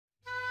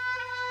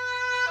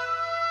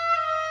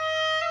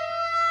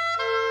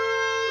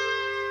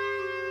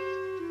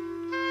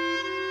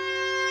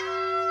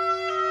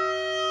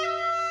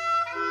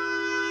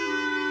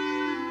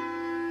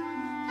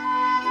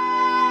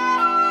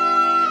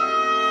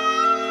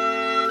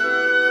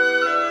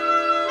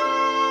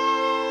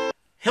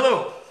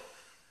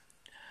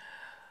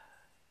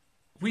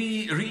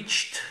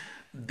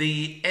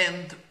the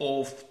end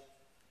of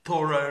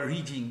Torah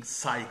reading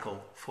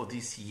cycle for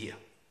this year.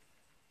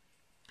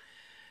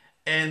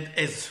 And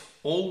as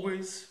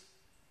always,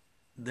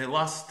 the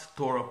last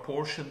Torah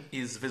portion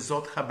is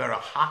Vezot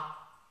Haberachah.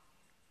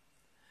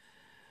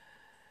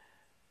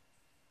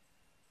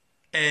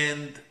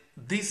 And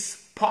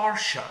this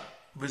Parsha,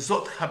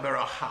 Vezot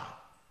Haberachah,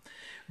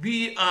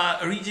 we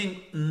are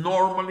reading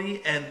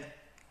normally, and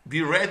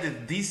we read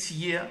it this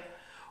year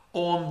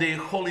on the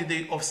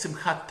holiday of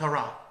Simchat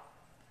Torah,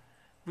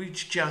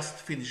 which just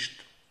finished.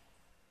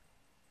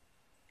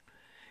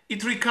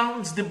 It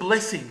recounts the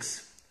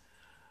blessings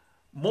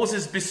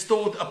Moses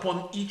bestowed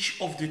upon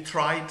each of the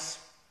tribes,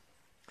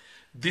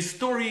 the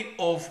story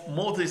of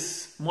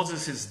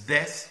Moses'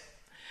 death,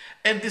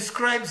 and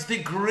describes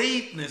the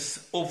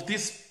greatness of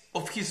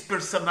his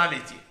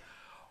personality,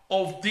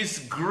 of this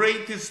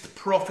greatest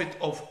prophet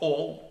of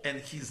all,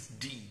 and his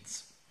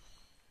deeds.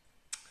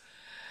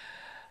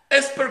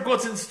 As per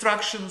God's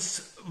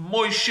instructions,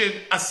 Moshe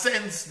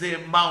ascends the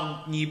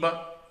Mount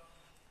Nebo,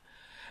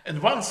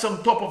 and once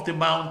on top of the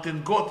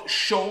mountain, God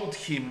showed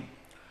him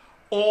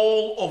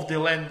all of the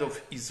land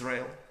of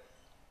Israel.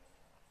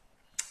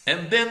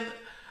 And then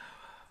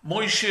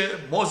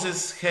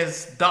Moses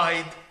has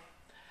died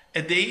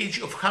at the age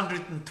of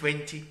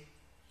 120.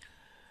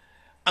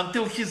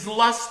 Until his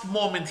last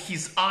moment,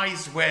 his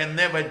eyes were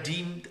never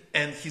dimmed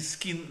and his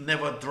skin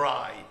never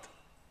dried.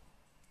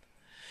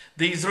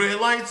 The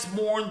Israelites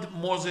mourned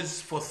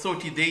Moses for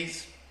 30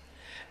 days,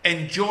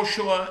 and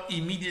Joshua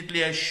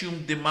immediately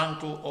assumed the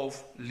mantle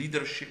of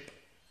leadership.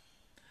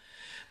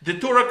 The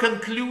Torah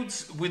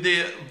concludes with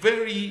a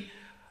very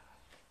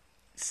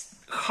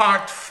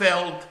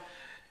heartfelt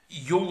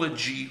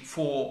eulogy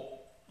for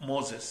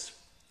Moses.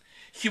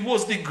 He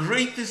was the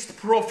greatest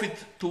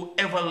prophet to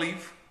ever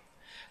live,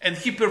 and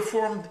he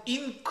performed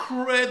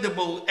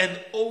incredible and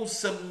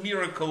awesome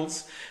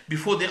miracles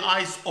before the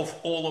eyes of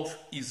all of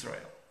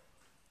Israel.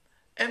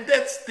 And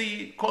that's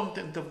the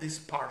content of this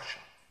Parsha.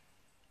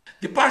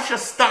 The Parsha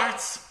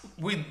starts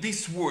with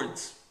these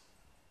words.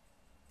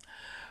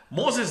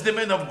 Moses, the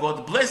man of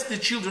God, blessed the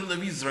children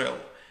of Israel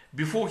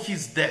before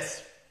his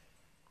death.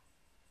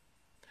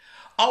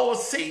 Our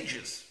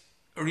sages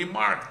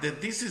remark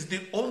that this is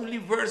the only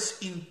verse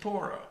in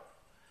Torah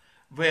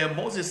where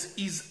Moses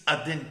is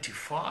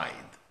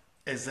identified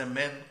as a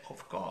man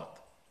of God,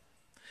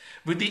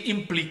 with the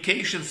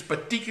implications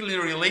particularly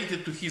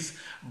related to his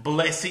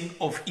blessing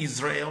of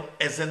Israel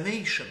as a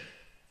nation.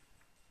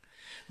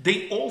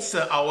 They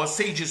also, our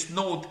sages,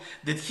 note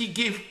that he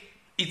gave,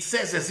 it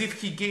says as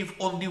if he gave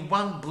only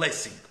one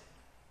blessing,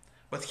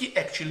 but he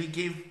actually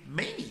gave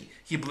many.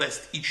 He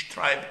blessed each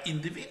tribe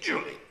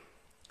individually.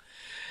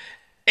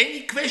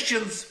 Any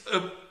questions,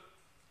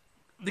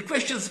 the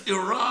questions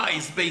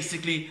arise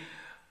basically,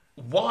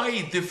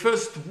 why the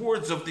first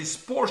words of this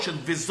portion,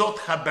 Vezot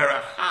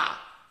Haberachah,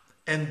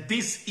 and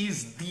this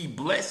is the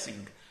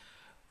blessing,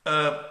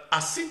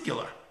 are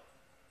singular,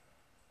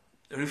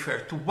 refer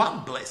to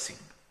one blessing.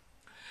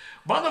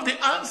 One of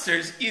the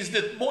answers is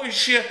that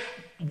Moshe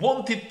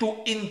wanted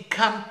to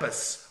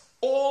encompass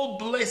all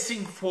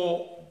blessing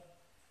for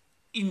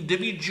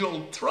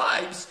individual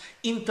tribes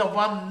into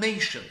one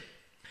nation,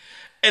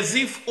 as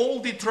if all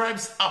the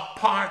tribes are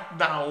part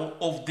now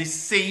of the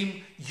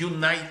same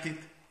united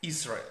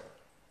Israel.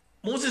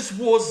 Moses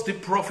was the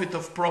prophet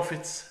of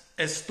prophets,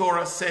 as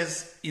Torah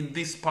says in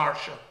this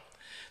Parsha.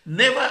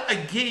 Never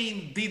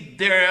again did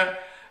there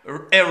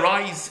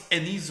arise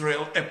in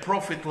Israel a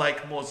prophet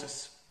like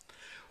Moses,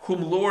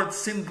 whom Lord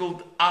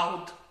singled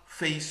out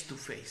face to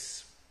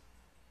face.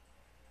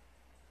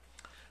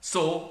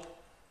 So,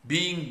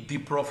 being the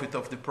prophet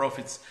of the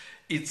prophets,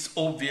 it's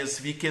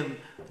obvious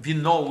we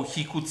know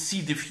he could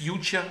see the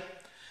future,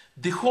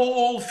 the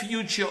whole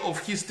future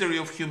of history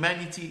of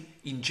humanity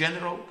in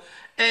general,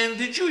 and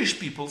the Jewish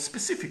people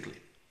specifically.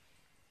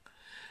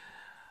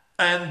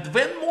 And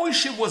when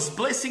Moshe was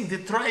blessing the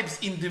tribes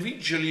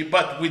individually,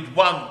 but with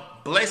one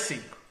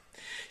blessing,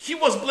 he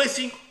was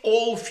blessing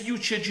all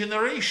future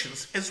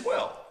generations as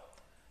well.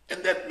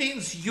 And that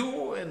means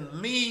you and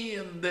me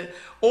and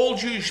all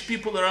Jewish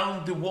people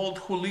around the world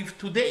who live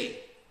today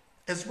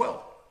as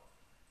well.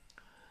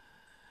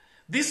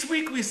 This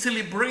week we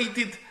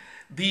celebrated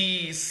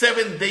the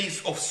 7 days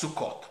of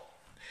Sukkot,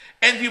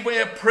 and we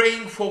were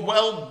praying for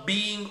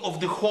well-being of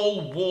the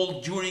whole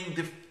world during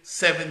the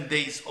 7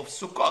 days of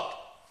Sukkot.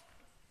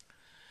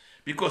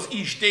 Because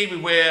each day we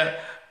were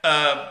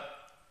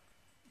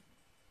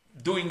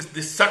doing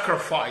the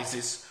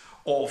sacrifices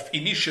of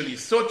initially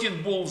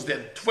 13 bulls,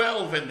 then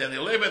 12, and then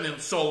 11,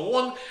 and so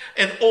on,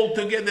 and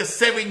altogether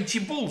 70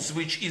 bulls,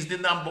 which is the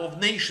number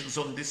of nations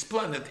on this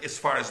planet as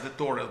far as the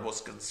Torah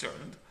was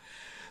concerned.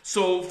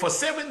 So for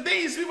 7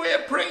 days we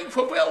were praying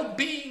for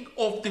well-being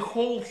of the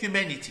whole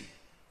humanity.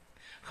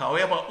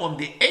 However, on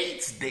the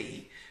 8th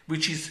day,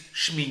 which is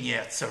Shmini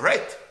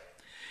Atzeret,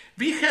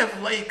 we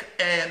have like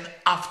an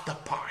after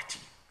party,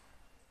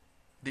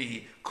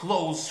 the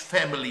close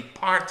family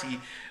party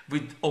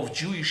of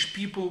Jewish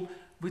people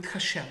with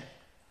Hashem.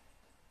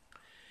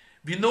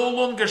 We no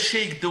longer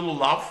shake the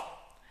lulav,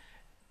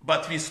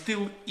 but we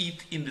still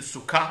eat in the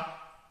sukkah,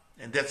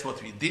 and that's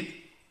what we did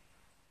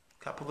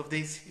a couple of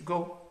days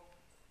ago,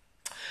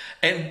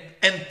 and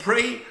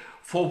pray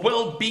for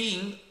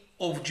well-being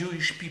of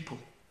Jewish people.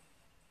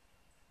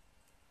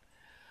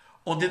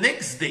 On the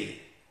next day,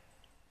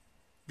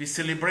 we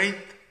celebrate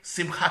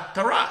Simchat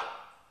Torah,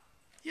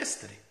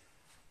 yesterday,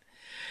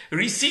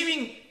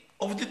 receiving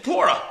of the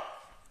Torah.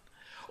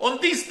 On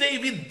this day,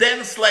 we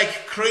dance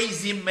like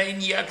crazy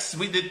maniacs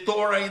with the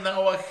Torah in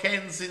our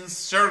hands in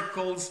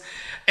circles,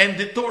 and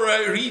the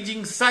Torah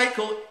reading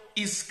cycle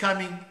is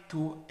coming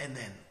to an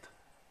end.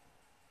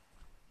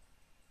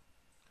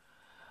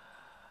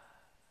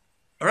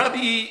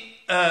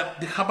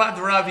 The Chabad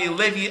Rabbi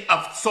Levi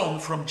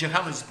Avtzon from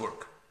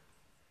Johannesburg,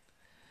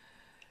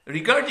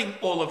 regarding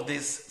all of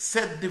this,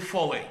 said the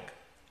following,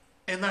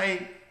 and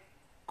I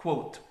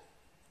quote,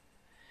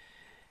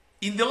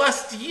 "In the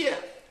last year,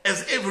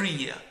 as every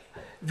year,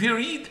 we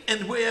read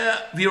and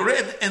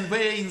were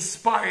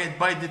inspired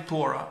by the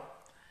Torah,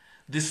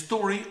 the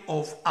story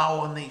of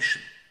our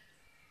nation.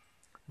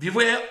 We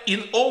were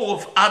in awe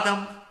of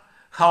Adam,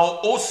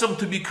 how awesome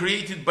to be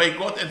created by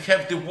God and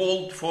have the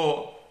world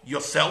for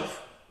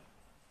yourself.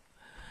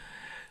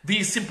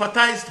 We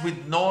sympathized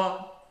with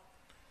Noah.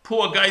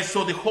 Poor guy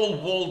saw the whole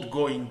world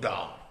going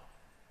down,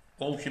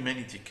 all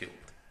humanity killed.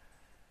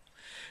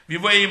 We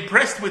were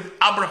impressed with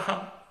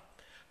Abraham,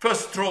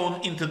 first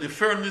thrown into the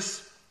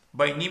furnace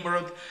by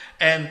Nimrod,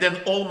 and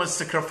then almost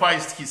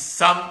sacrificed his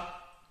son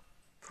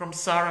from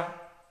Sarah.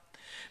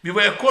 We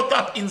were caught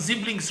up in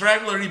siblings'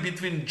 rivalry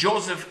between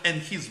Joseph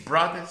and his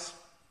brothers,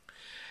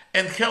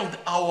 and held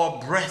our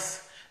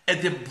breath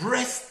at the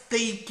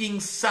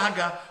breathtaking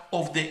saga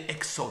of the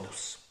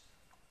Exodus.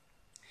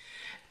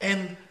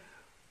 And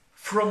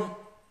from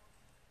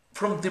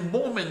the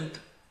moment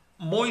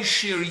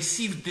Moshe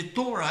received the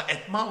Torah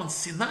at Mount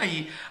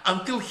Sinai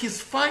until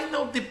his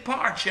final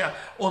departure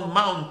on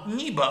Mount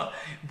Nebo,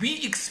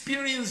 we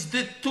experienced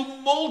the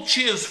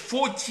tumultuous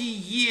 40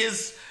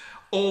 years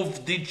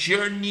of the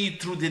journey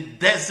through the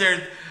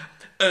desert,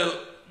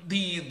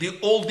 the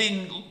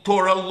olden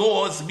Torah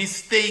laws,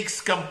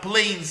 mistakes,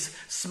 complaints,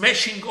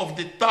 smashing of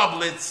the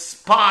tablets,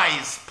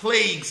 spies,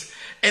 plagues,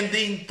 and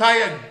the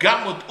entire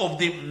gamut of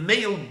the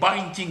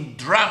nail-biting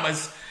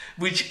dramas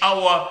which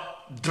our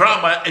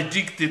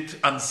drama-addicted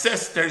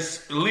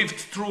ancestors lived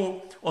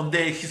through on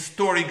their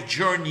historic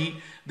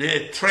journey,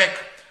 their trek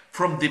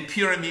from the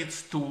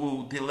pyramids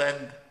to the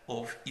land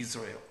of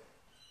Israel.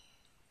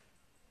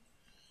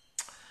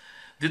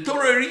 The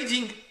Torah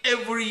reading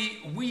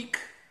every week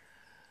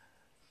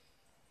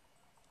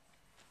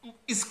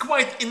is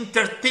quite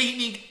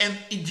entertaining and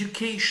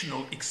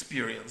educational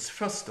experience,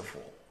 first of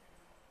all.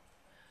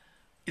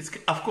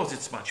 Of course,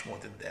 it's much more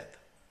than that.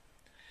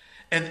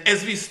 And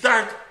as we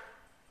start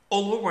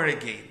all over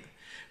again,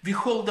 we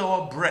hold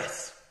our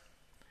breath,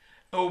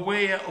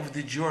 aware of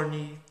the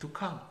journey to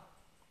come.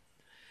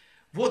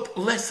 What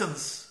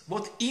lessons,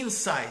 what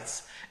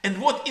insights,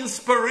 and what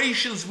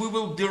inspirations we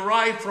will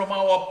derive from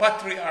our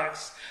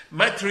patriarchs,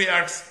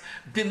 matriarchs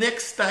the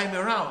next time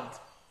around,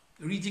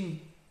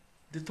 reading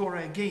the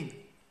Torah again.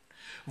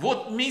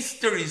 What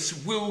mysteries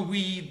will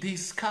we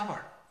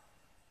discover?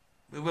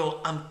 We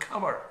will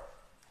uncover.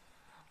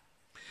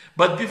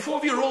 But before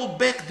we roll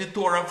back the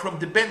Torah from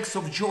the banks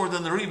of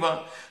Jordan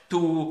River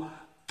to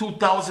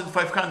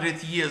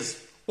 2,500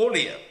 years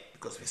earlier,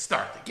 because we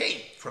start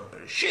again from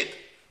Bereshit,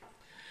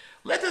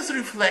 let us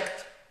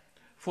reflect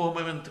for a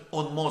moment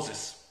on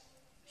Moses,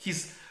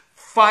 his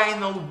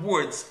final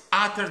words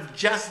uttered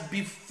just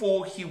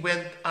before he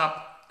went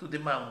up to the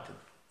mountain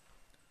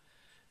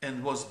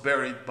and was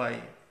buried by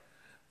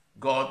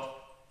God.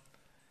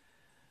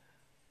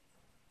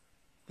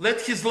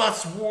 Let his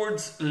last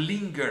words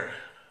linger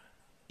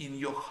in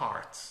your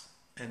hearts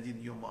and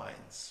in your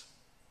minds.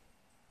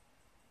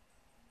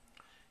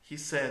 He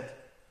said,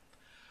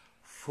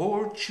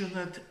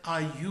 "Fortunate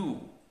are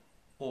you,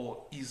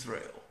 O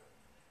Israel."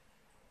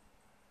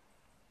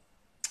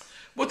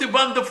 What a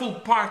wonderful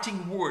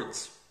parting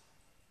words.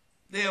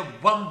 They are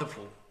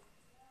wonderful.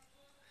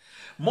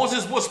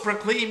 Moses was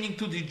proclaiming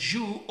to the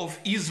Jew of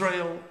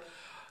Israel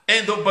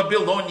and of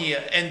Babylonia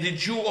and the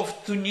Jew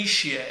of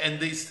Tunisia and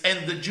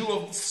the Jew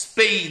of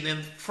Spain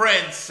and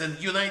France and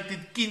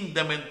United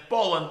Kingdom and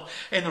Poland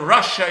and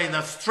Russia and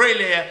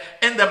Australia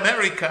and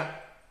America.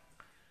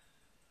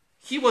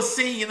 He was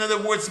saying, in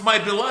other words, my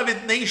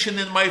beloved nation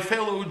and my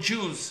fellow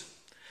Jews,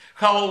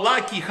 how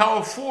lucky,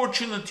 how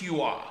fortunate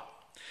you are.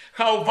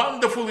 How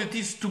wonderful it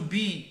is to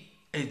be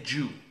a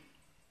Jew.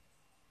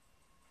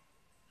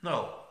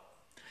 No.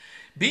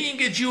 Being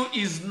a Jew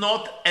is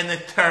not an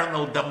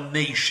eternal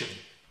damnation,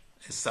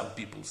 as some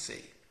people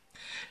say.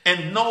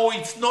 And no,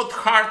 it's not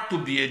hard to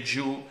be a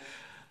Jew,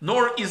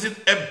 nor is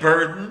it a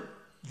burden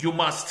you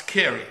must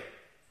carry.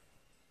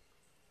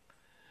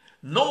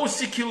 No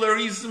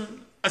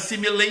secularism,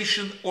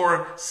 assimilation,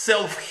 or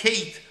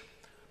self-hate,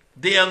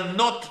 they are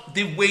not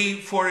the way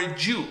for a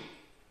Jew,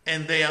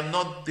 and they are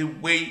not the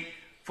way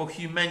for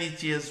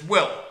humanity as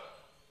well.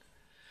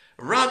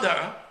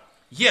 Rather,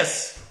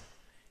 yes,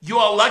 you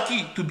are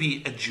lucky to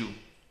be a Jew.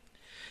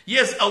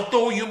 Yes,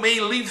 although you may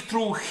live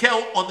through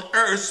hell on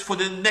earth for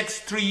the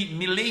next 3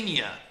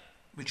 millennia,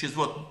 which is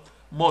what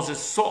Moses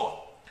saw,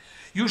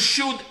 you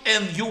should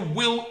and you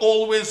will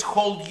always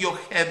hold your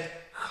head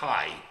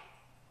high.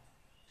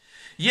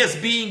 Yes,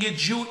 being a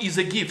Jew is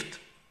a gift,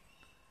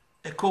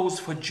 a cause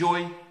for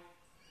joy.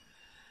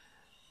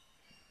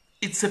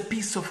 It's a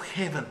piece of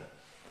heaven.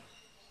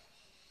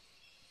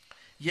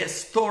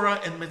 Yes, Torah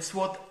and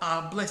mitzvot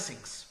are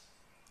blessings.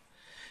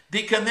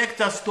 They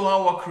connect us to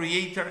our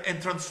Creator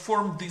and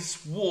transform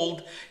this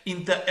world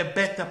into a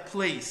better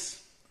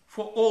place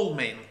for all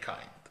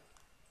mankind.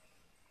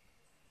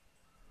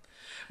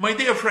 My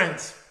dear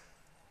friends,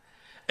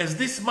 as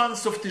this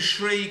month of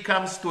Tishrei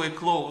comes to a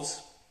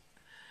close,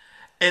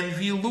 and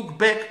we look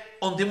back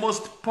on the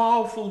most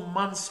powerful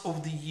months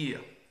of the year,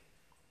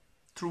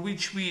 through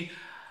which we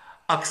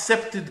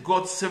accepted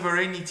God's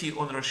sovereignty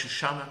on Rosh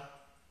Hashanah,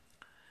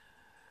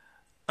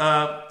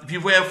 we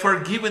were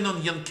forgiven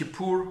on Yom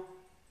Kippur,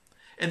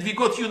 and we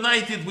got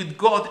united with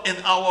God and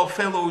our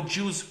fellow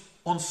Jews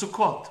on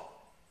Sukkot.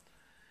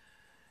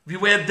 We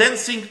were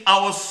dancing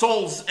our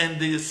souls and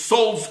the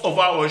soles of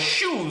our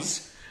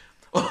shoes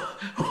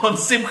on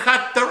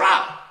Simchat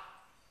Torah.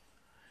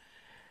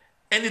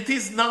 And it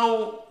is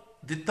now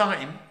the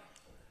time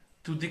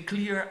to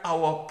declare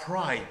our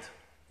pride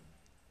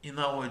in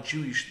our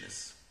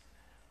Jewishness.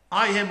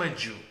 I am a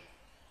Jew,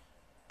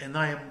 and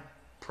I am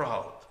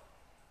proud.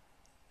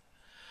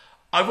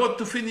 I want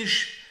to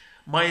finish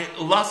my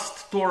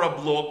last Torah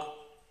blog,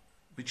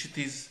 which it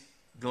is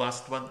the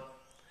last one,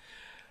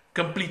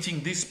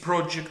 completing this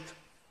project,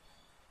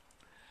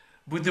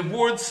 with the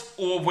words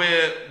of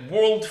a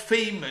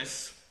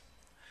world-famous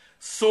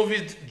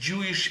Soviet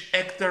Jewish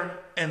actor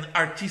and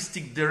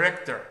artistic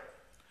director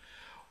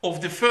of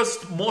the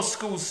first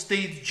Moscow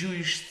State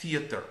Jewish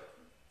Theater,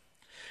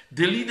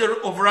 the leader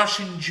of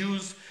Russian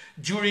Jews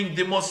during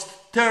the most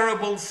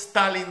terrible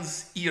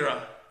Stalin's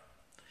era,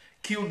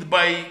 killed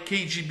by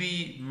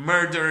KGB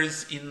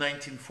murderers in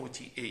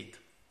 1948.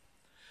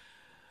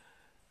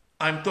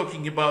 I'm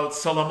talking about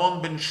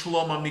Solomon ben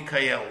Shlomo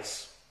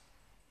Mikhaels.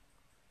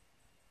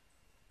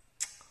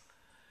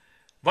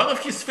 One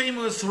of his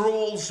famous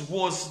roles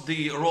was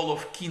the role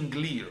of King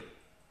Lear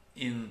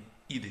in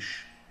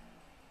Yiddish.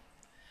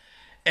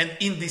 And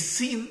in the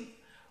scene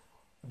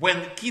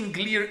when King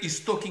Lear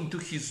is talking to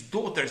his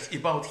daughters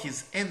about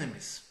his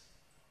enemies,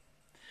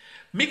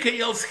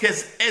 Mikhaels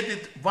has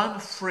added one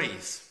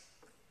phrase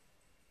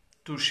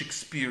to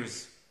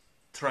Shakespeare's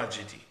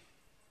tragedy: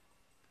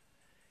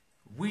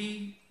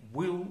 "We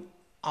will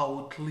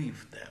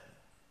outlive them."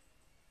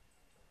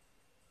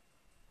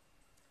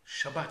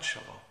 Shabbat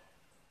Shalom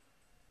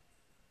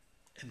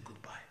and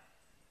goodbye.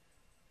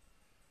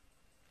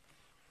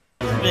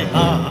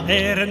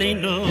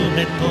 והארננו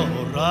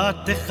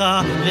לתורתך,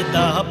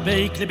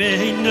 לדבק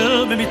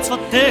ליבנו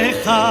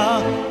במצוותיך,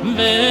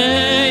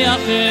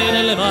 ויחל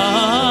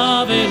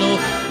לבבנו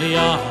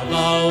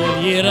לאהבה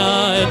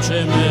וליראה את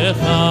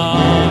שמך.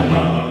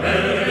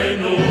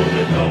 הארננו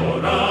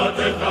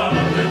לתורתך,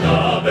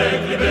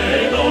 לדבק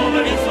ליבנו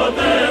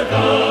במצוותיך,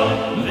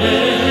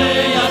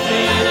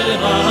 ויחל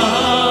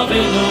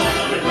לבבנו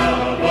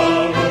לאהבה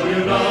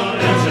וליראה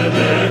את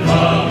שמך.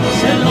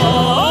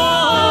 שלום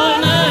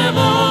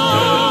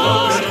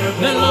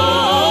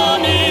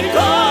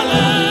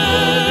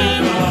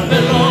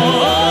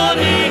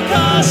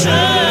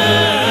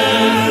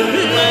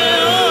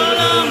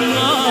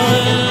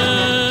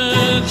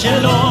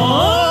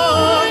Shalom.